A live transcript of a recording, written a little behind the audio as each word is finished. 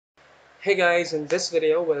Hey guys, in this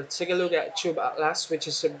video we'll take a look at Tube Atlas, which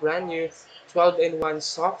is a brand new 12-in-1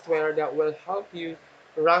 software that will help you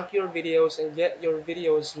rank your videos and get your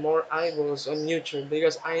videos more eyeballs on YouTube,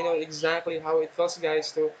 because I know exactly how it feels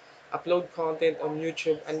guys to upload content on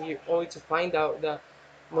YouTube and you only to find out that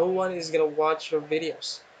no one is gonna watch your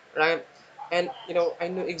videos, right? And I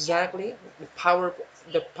know exactly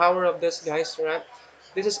the power of this guys, right?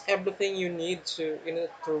 This is everything you need to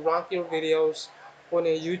rank your videos on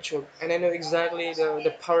a YouTube, and I know exactly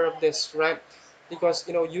the power of this, right? Because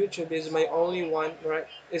YouTube is my only one, right?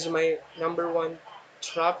 Is my number one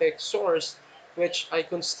traffic source, which I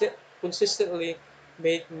consistently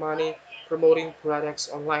make money promoting products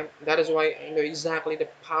online. That is why I know exactly the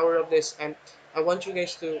power of this, and I want you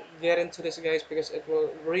guys to get into this, guys, because it will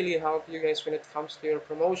really help you guys when it comes to your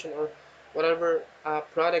promotion or whatever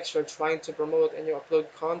products you're trying to promote and you upload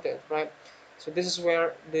content, right? So this is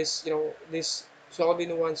where this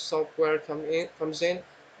 12-in-1 software comes in.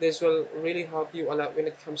 This will really help you a lot when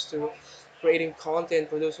it comes to creating content,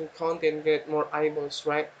 producing content, get more eyeballs,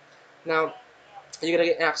 right? Now you're gonna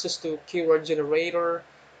get access to keyword generator,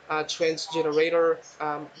 trends generator,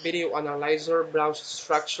 video analyzer, browse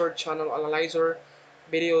structure, channel analyzer,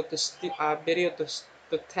 video to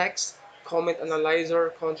text, comment analyzer,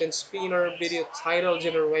 content spinner, video title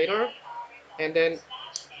generator, and then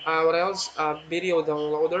what else? Video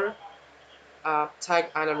downloader,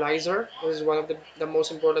 tag analyzer. This is one of the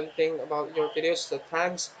most important thing about your videos, the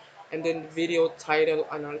tags, and then video title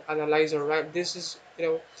analyzer, right? This is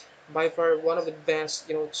by far one of the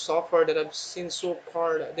best software that I've seen so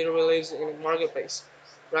far that they release in the marketplace,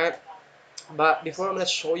 right? But before I'm gonna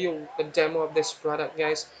show you the demo of this product,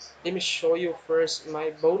 guys, let me show you first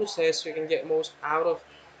my bonuses so you can get most out of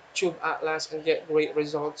Tube Atlas and get great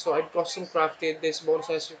results. So I've custom crafted this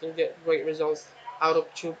bonuses so you can get great results out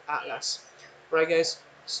of Tube Atlas. Right, guys?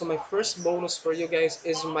 So my first bonus for you guys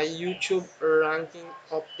is my YouTube ranking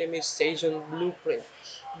optimization blueprint.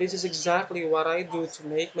 This is exactly what I do to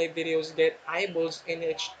make my videos get eyeballs in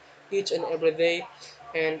each and every day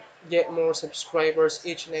and get more subscribers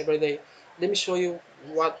each and every day. Let me show you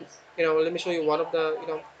let me show you one of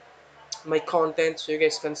the my content so you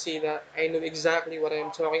guys can see that I know exactly what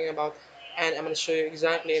I'm talking about, and I'm going to show you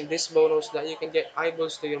exactly in this bonus that you can get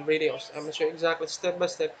eyeballs to your videos. I'm going to show you exactly step by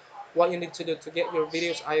step what you need to do to get your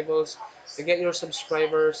videos eyeballs, to get your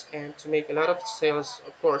subscribers, and to make a lot of sales,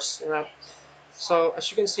 of course, right? So as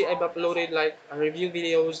you can see, I've uploaded like review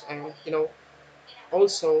videos and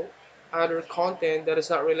also other content that is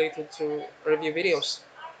not related to review videos.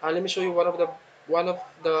 Let me show you one of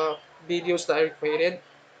the videos that I created.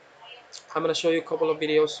 I'm gonna show you a couple of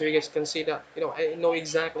videos so you guys can see that I know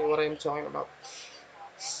exactly what I'm talking about.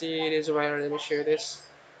 See this right here. Let me show you this.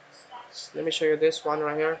 Let me show you this one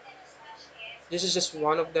right here. This is just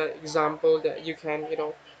one of the example that you can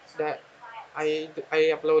that I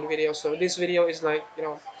upload videos. So this video is like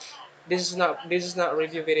this is not a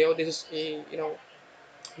review video. This is a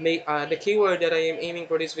the keyword that I am aiming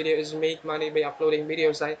for this video is make money by uploading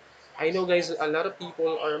videos. I know guys, a lot of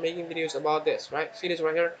people are making videos about this, right? See this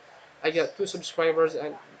right here. I got 2 subscribers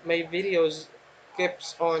and my videos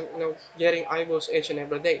keeps on getting eyeballs each and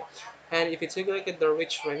every day. And if you take a look at the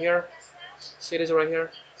reach right here, see this right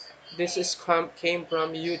here. This is came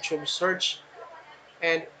from YouTube search,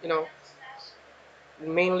 and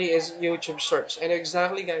mainly is YouTube search. And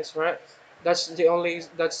exactly guys, right? That's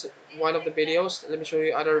one of the videos. Let me show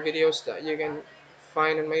you other videos that you can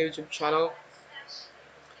find on my YouTube channel.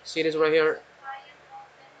 See this right here,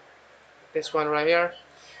 this one right here.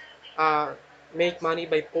 Uh, make money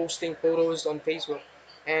by posting photos on Facebook.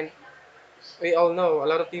 And we all know a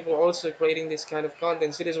lot of people also creating this kind of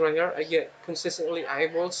content. See this right here, I get consistently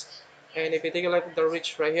eyeballs. And if you take a look at the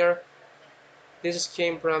reach right here, this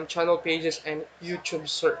came from channel pages and YouTube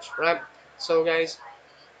search, right? So guys,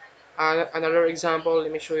 another example,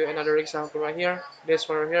 let me show you another example right here, this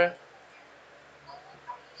one right here.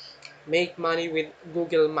 Make money with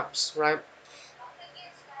Google Maps, right?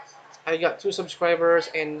 I got 2 subscribers,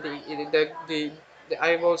 and the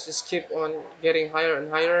eyeballs just keep on getting higher and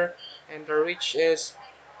higher, and the reach is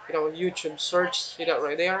YouTube search. See that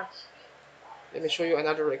right there. Let me show you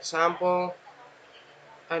another example.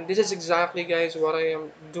 And this is exactly guys what I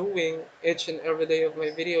am doing each and every day of my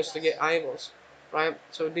videos to get eyeballs, right?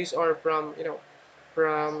 So these are from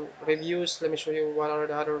from reviews. Let me show you what are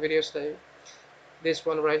the other videos that this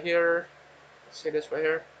one right here. See this right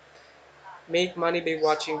here. Make money by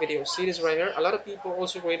watching videos. See this right here. A lot of people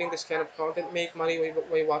also creating this kind of content. Make money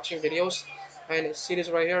by watching videos. And see this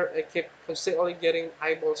right here. I keep constantly getting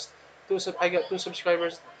eyeballs. I got 2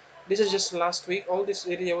 subscribers. This is just last week. All these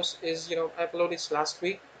videos is I uploaded last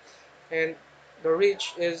week. And the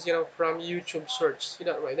reach is, from YouTube search. See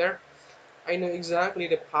that right there? I know exactly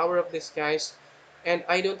the power of these guys, and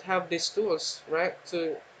I don't have these tools, right?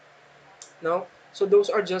 To no. So those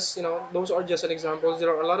are just an example. There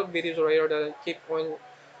are a lot of videos right here that I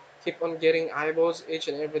keep on getting eyeballs each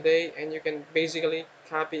and every day, and you can basically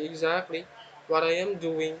copy exactly what I am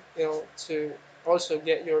doing, to also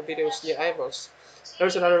get your videos the eyeballs.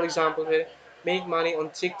 There's another example here: make money on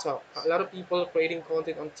TikTok. A lot of people creating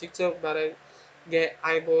content on TikTok, but I get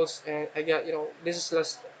eyeballs, and I got, this is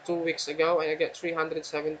last 2 weeks ago, and I get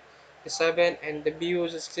 377, and the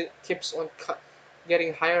views keeps on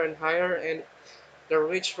getting higher and higher, and the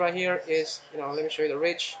reach right here is, let me show you the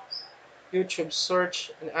reach. YouTube search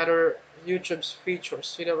and other YouTube's features.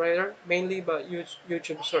 See that right there? Mainly by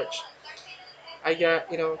YouTube search. I got,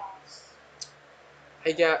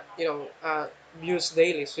 I got, views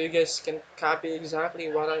daily, so you guys can copy exactly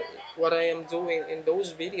what I am doing in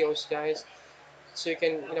those videos, guys. So you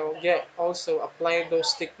can, get also apply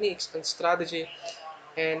those techniques and strategy,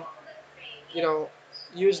 and you know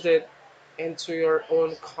use that into your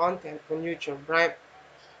own content on YouTube, right?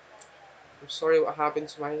 I'm sorry what happened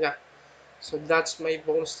to my, yeah. So that's my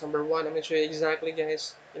bonus number one. I'm gonna show you exactly,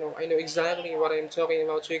 guys. I know exactly what I'm talking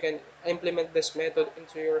about, so you can implement this method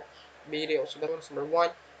into your video. So that's bonus number one.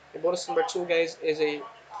 The bonus number two, guys, is a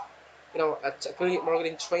affiliate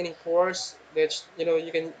marketing training course that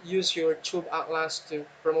you can use your Tube Atlas to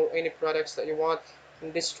promote any products that you want.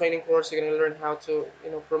 In this training course, you're gonna learn how to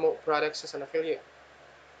promote products as an affiliate.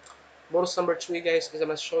 Bonus number three, guys, is I'm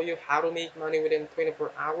gonna show you how to make money within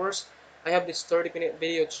 24 hours. I have this 30-minute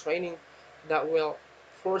video training that will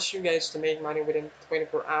force you guys to make money within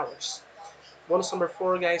 24 hours. Bonus number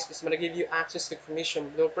four, guys, is I'm gonna give you access to Commission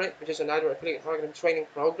Blueprint, which is another affiliate marketing training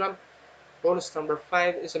program. Bonus number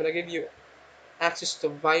five is I'm gonna give you access to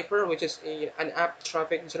Viper, which is an app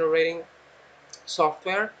traffic generating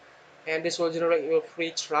software, and this will generate you free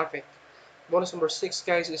traffic. Bonus number six,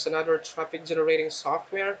 guys, is another traffic generating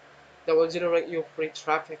software that will generate you free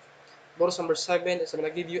traffic. Bonus number seven is I'm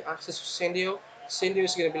gonna give you access to Syndio. Syndio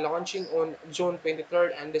is gonna be launching on June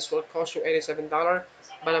 23rd, and this will cost you $87,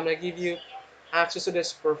 but I'm gonna give you access to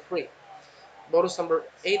this for free. Bonus number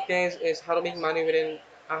eight, guys, is how to make money within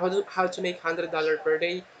how to make $100 per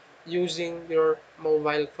day using your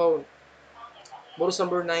mobile phone. Bonus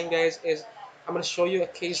number nine, guys, is I'm going to show you a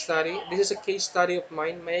case study. This is a case study of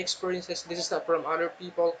mine, my experiences. This is not from other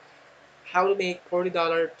people. How to make $40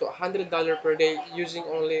 to $100 per day using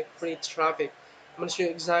only free traffic. I'm going to show you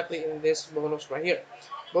exactly in this bonus right here.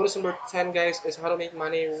 Bonus number 10, guys, is how to make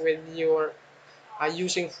money with your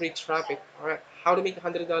using free traffic. All right, how to make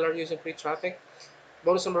 $100 using free traffic.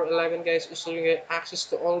 Bonus number 11, guys, is so you get access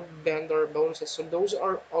to all vendor bonuses. So those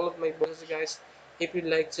are all of my bonuses, guys. If you'd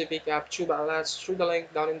like to pick up Tuba Alerts through the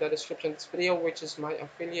link down in the description of this video, which is my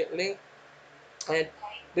affiliate link. And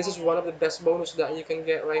this is one of the best bonus that you can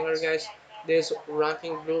get right here, guys. This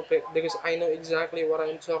ranking blueprint, because I know exactly what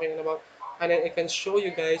I'm talking about, and then I can show you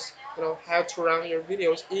guys, how to rank your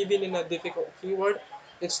videos even in a difficult keyword.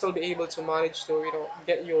 You'd still be able to manage to,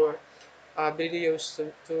 get your videos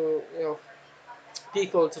to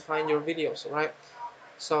people to find your videos, right?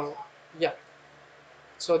 So yeah,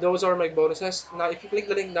 so those are my bonuses. Now if you click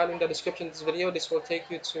the link down in the description of this video, this will take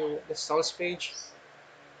you to the sales page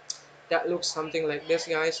that looks something like this,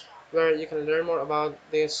 guys, where you can learn more about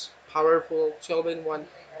this powerful 12-in-1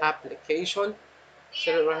 application.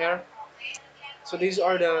 See it right here. So these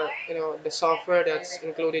are the software that's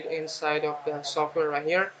included inside of the software right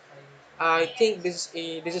here. I think this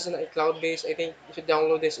is a cloud based. I think you should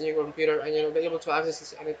download this in your computer, and be able to access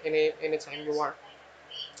this anytime you want,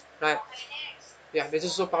 right? Yeah, this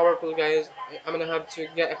is so powerful, guys. I'm gonna have to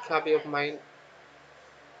get a copy of mine,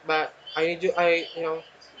 but I need you.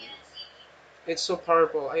 It's so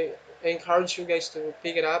powerful. I encourage you guys to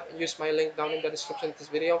pick it up. Use my link down in the description of this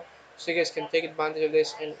video, so you guys can take advantage of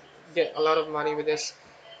this and get a lot of money with this.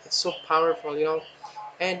 It's so powerful.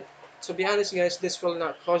 And to be honest, guys, this will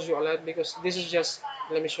not cost you a lot, because this is just,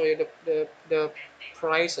 let me show you the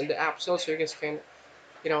price and the app sale, so you guys can,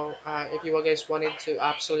 if you guys wanted to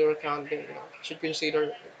upsell your account, then you should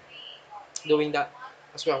consider doing that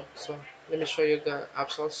as well. So let me show you the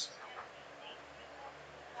upsells.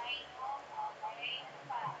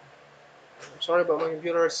 I'm sorry about my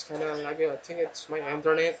computer, it's kind of like, I think it's my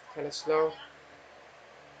internet kind of slow.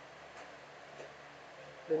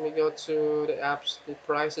 Let me go to the apps, the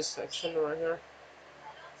prices section right here.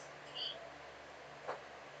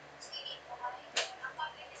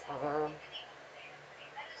 um,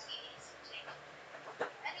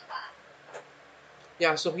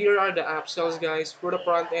 yeah, so here are the app sales, guys. For the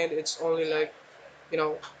front end, it's only like, you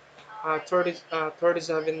know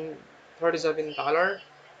 $37,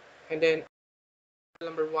 and then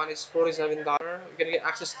number one is $47. You're gonna get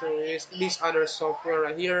access to this other software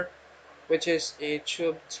right here, which is a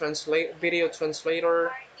tube translate video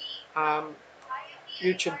translator, um,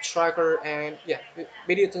 YouTube tracker, and yeah,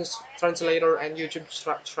 video translator and YouTube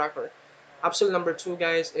tracker. Option number two,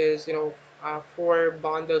 guys, is four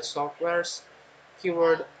bundled softwares: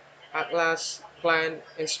 keyword atlas, plan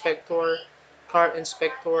inspector, card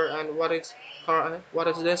inspector, and what is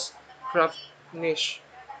this? Craft niche.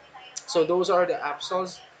 So those are the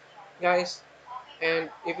options, guys. And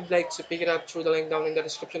if you'd like to pick it up through the link down in the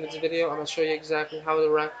description of this video, I'm gonna show you exactly how to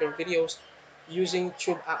rank your videos using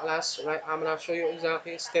Tube Atlas, right? I'm gonna show you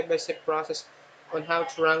exactly step-by-step process on how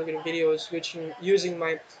to rank your videos using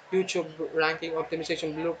my YouTube ranking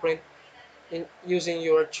optimization blueprint in using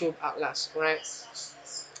your Tube Atlas, right?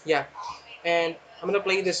 Yeah, and I'm gonna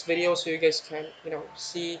play this video so you guys can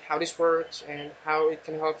see how this works and how it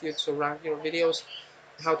can help you to rank your videos,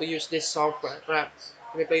 how to use this software, right?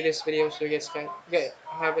 Let me play this video so you guys can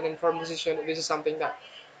have an informed decision if this is something that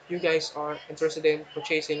you guys are interested in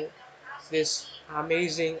purchasing this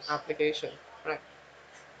amazing application, right?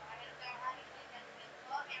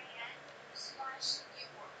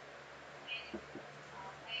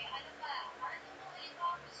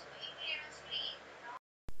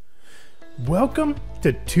 Welcome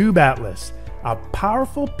to Tube Atlas, a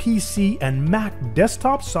powerful PC and Mac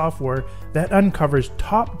desktop software that uncovers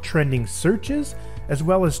top trending searches as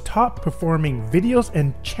well as top performing videos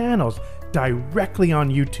and channels directly on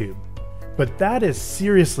YouTube. But that is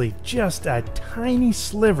seriously just a tiny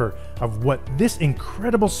sliver of what this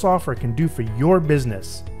incredible software can do for your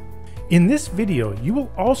business. In this video, you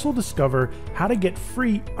will also discover how to get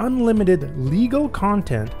free unlimited legal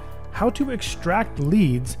content, how to extract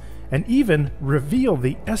leads, and even reveal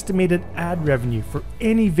the estimated ad revenue for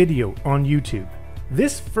any video on YouTube.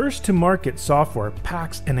 This first-to-market software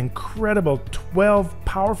packs an incredible 12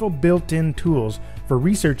 powerful built-in tools for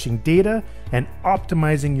researching data and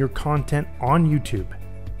optimizing your content on YouTube.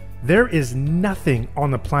 There is nothing on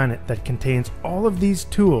the planet that contains all of these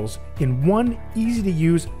tools in one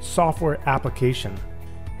easy-to-use software application.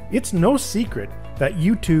 It's no secret that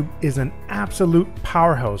YouTube is an absolute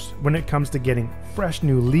powerhouse when it comes to getting fresh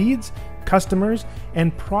new leads, customers,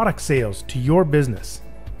 and product sales to your business.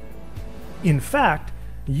 In fact,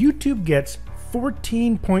 YouTube gets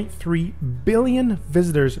 14.3 billion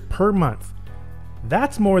visitors per month.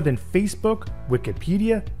 That's more than Facebook,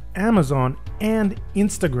 Wikipedia, Amazon, and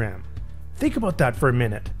Instagram. Think about that for a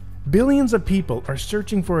minute. Billions of people are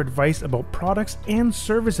searching for advice about products and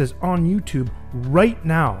services on YouTube right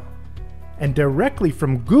now. And directly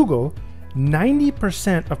from Google,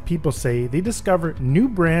 90% of people say they discover new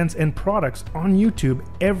brands and products on YouTube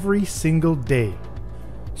every single day.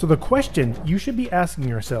 So the question you should be asking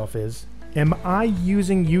yourself is, am I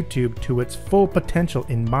using YouTube to its full potential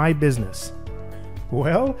in my business?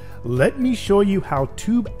 Well, let me show you how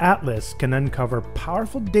Tube Atlas can uncover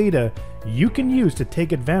powerful data you can use to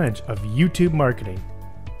take advantage of YouTube marketing.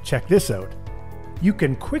 Check this out. You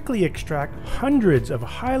can quickly extract hundreds of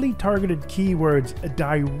highly targeted keywords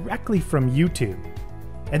directly from YouTube,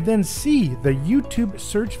 and then see the YouTube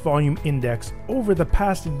search volume index over the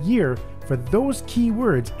past year for those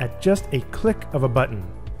keywords at just a click of a button.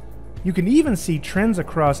 You can even see trends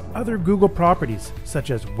across other Google properties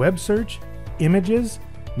such as web search, images,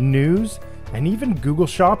 news, and even Google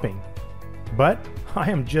Shopping. But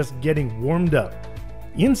I am just getting warmed up.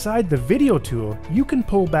 Inside the video tool, you can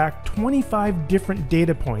pull back 25 different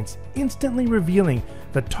data points, instantly revealing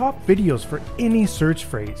the top videos for any search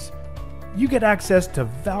phrase. You get access to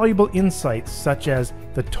valuable insights such as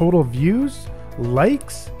the total views,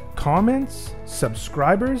 likes, comments,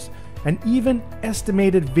 subscribers, and even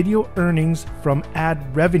estimated video earnings from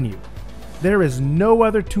ad revenue. There is no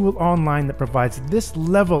other tool online that provides this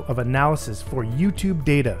level of analysis for YouTube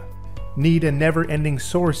data. Need a never-ending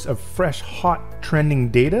source of fresh, hot, trending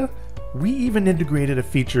data? We even integrated a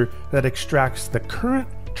feature that extracts the current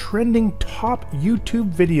trending top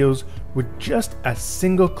YouTube videos with just a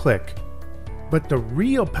single click. But the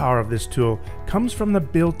real power of this tool comes from the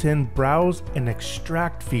built-in Browse and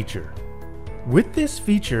Extract feature. With this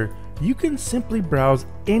feature, you can simply browse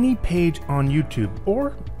any page on YouTube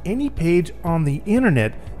or any page on the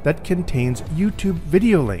internet that contains YouTube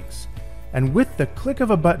video links. And with the click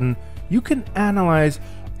of a button, you can analyze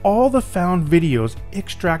all the found videos,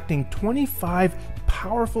 extracting 25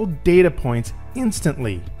 powerful data points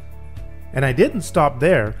instantly. And I didn't stop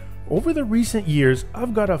there. Over the recent years,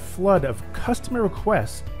 I've got a flood of customer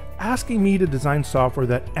requests asking me to design software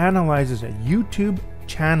that analyzes YouTube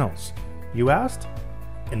channels. You asked?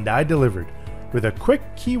 and I delivered. With a quick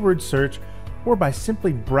keyword search or by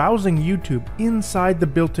simply browsing YouTube inside the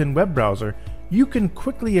built-in web browser, you can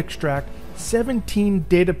quickly extract 17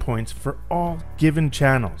 data points for all given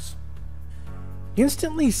channels.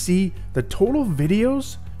 Instantly see the total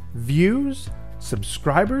videos, views,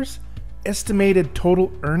 subscribers, estimated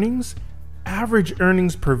total earnings, average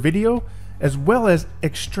earnings per video, as well as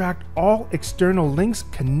extract all external links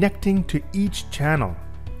connecting to each channel.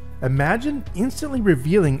 Imagine instantly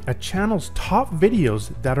revealing a channel's top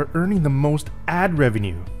videos that are earning the most ad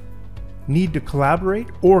revenue. Need to collaborate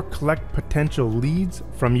or collect potential leads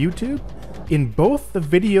from YouTube? In both the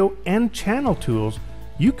video and channel tools,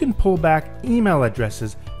 you can pull back email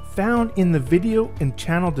addresses found in the video and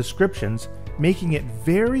channel descriptions, making it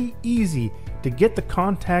very easy to get the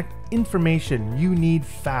contact information you need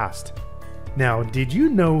fast. Now, did you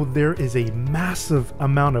know there is a massive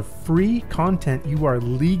amount of free content you are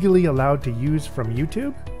legally allowed to use from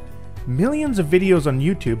YouTube? Millions of videos on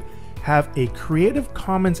YouTube have a Creative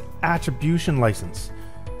Commons attribution license,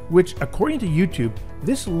 which according to YouTube,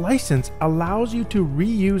 this license allows you to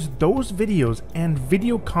reuse those videos and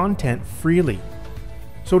video content freely.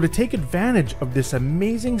 So to take advantage of this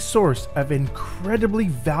amazing source of incredibly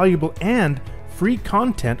valuable and free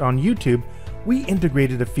content on YouTube, we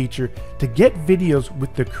integrated a feature to get videos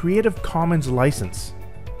with the Creative Commons license.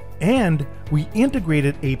 And we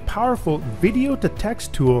integrated a powerful video to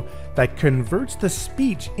text tool that converts the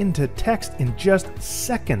speech into text in just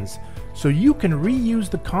seconds, so you can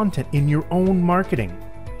reuse the content in your own marketing.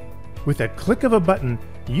 With a click of a button,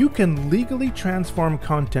 you can legally transform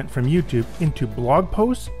content from YouTube into blog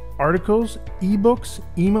posts, articles, ebooks,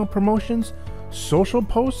 email promotions, social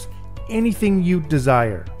posts, anything you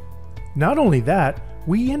desire. Not only that,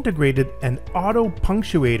 we integrated an auto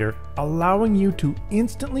punctuator, allowing you to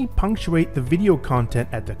instantly punctuate the video content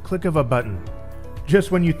at the click of a button.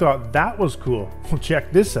 Just when you thought that was cool, well,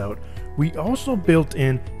 check this out. We also built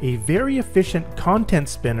in a very efficient content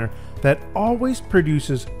spinner that always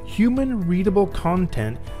produces human-readable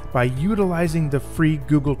content by utilizing the free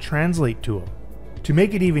Google Translate tool. To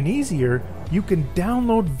make it even easier, you can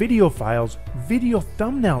download video files, video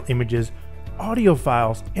thumbnail images, audio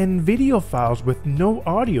files, and video files with no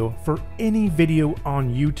audio for any video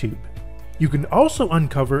on YouTube. You can also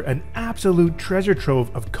uncover an absolute treasure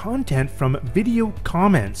trove of content from video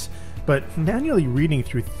comments, but manually reading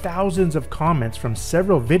through thousands of comments from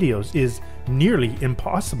several videos is nearly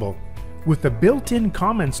impossible. With the built-in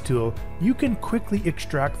comments tool, you can quickly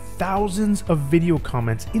extract thousands of video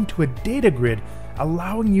comments into a data grid,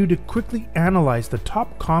 allowing you to quickly analyze the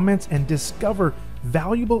top comments and discover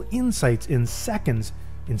valuable insights in seconds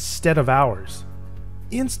instead of hours.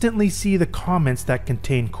 Instantly see the comments that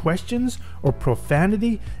contain questions or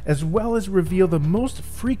profanity, as well as reveal the most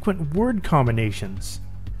frequent word combinations.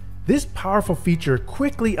 This powerful feature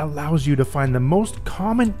quickly allows you to find the most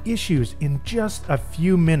common issues in just a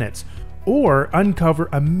few minutes, or uncover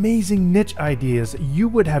amazing niche ideas you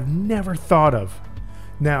would have never thought of.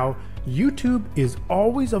 Now, YouTube is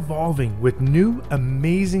always evolving with new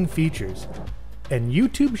amazing features, and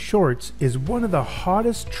YouTube Shorts is one of the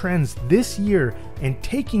hottest trends this year and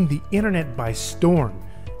taking the internet by storm.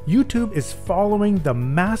 YouTube is following the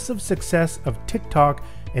massive success of TikTok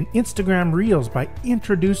and Instagram Reels by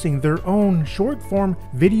introducing their own short-form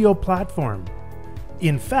video platform.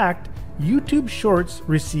 In fact, YouTube Shorts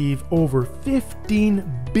receive over 15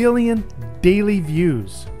 billion daily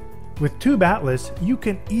views. With Tube Atlas, you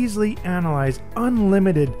can easily analyze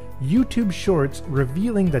unlimited YouTube Shorts,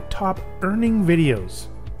 revealing the top earning videos.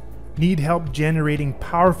 Need help generating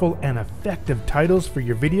powerful and effective titles for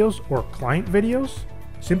your videos or client videos?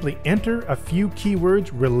 Simply enter a few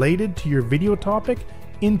keywords related to your video topic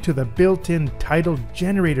into the built-in title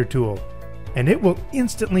generator tool, and it will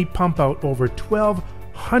instantly pump out over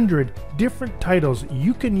 1,200 different titles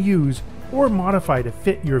you can use or modify to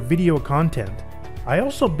fit your video content. I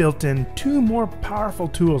also built in 2 more powerful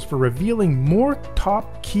tools for revealing more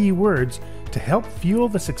top keywords to help fuel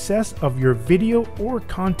the success of your video or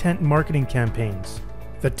content marketing campaigns.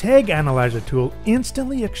 The Tag Analyzer tool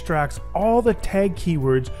instantly extracts all the tag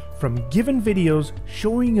keywords from given videos,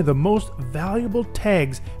 showing you the most valuable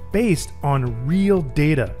tags based on real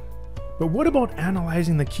data. But what about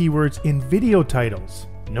analyzing the keywords in video titles?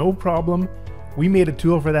 No problem, we made a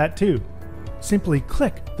tool for that too. Simply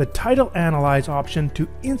click the Title Analyze option to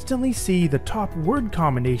instantly see the top word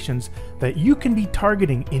combinations that you can be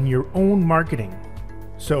targeting in your own marketing.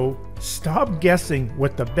 So stop guessing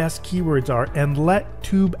what the best keywords are and let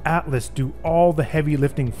Tube Atlas do all the heavy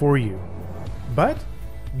lifting for you. But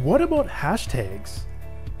what about hashtags?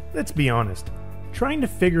 Let's be honest, Trying to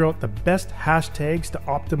figure out the best hashtags to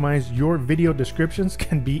optimize your video descriptions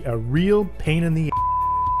can be a real pain in the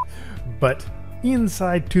ass. But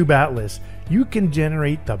inside TubeAtlas, you can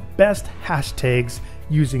generate the best hashtags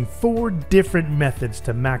using 4 different methods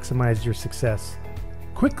to maximize your success.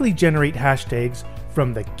 Quickly generate hashtags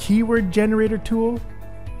from the Keyword Generator tool,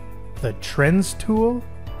 the Trends tool,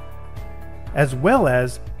 as well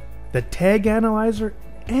as the Tag Analyzer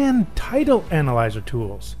and Title Analyzer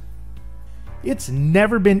tools. It's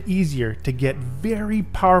never been easier to get very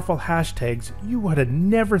powerful hashtags you would have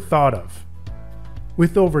never thought of.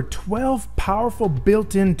 With over 12 powerful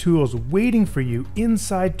built-in tools waiting for you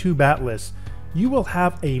inside TubeAtlas, you will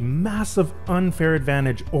have a massive unfair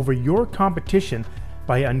advantage over your competition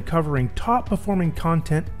by uncovering top-performing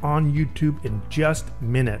content on YouTube in just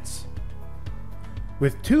minutes.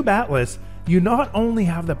 With TubeAtlas, you not only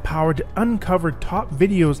have the power to uncover top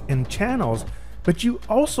videos and channels, but you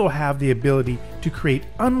also have the ability to create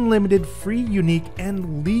unlimited free, unique,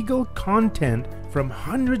 and legal content from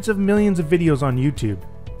hundreds of millions of videos on YouTube.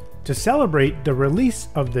 To celebrate the release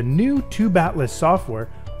of the new TubeAtlas software,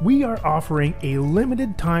 we are offering a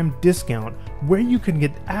limited time discount where you can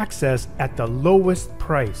get access at the lowest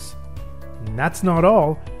price. And that's not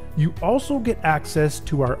all. You also get access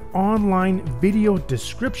to our online video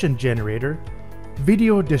description generator,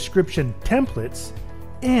 video description templates,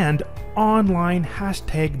 and online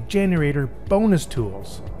hashtag generator bonus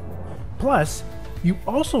tools. Plus, you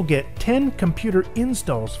also get 10 computer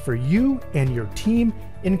installs for you and your team,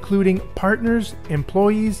 including partners,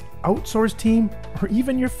 employees, outsourced team, or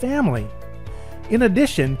even your family. In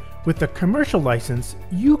addition, with the commercial license,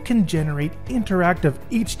 you can generate interactive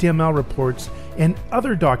HTML reports and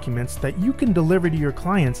other documents that you can deliver to your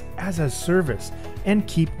clients as a service and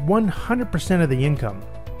keep 100% of the income.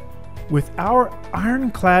 With our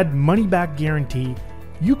ironclad money-back guarantee,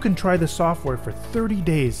 you can try the software for 30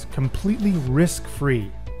 days completely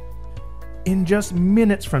risk-free. In just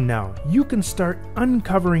minutes from now, you can start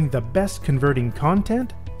uncovering the best converting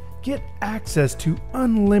content, get access to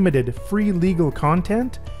unlimited free legal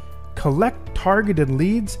content, collect targeted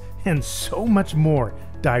leads, and so much more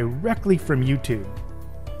directly from YouTube.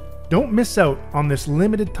 Don't miss out on this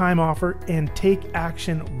limited time offer and take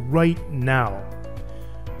action right now.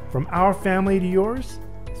 From our family to yours,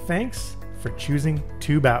 thanks for choosing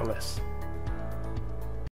TubeAtlas.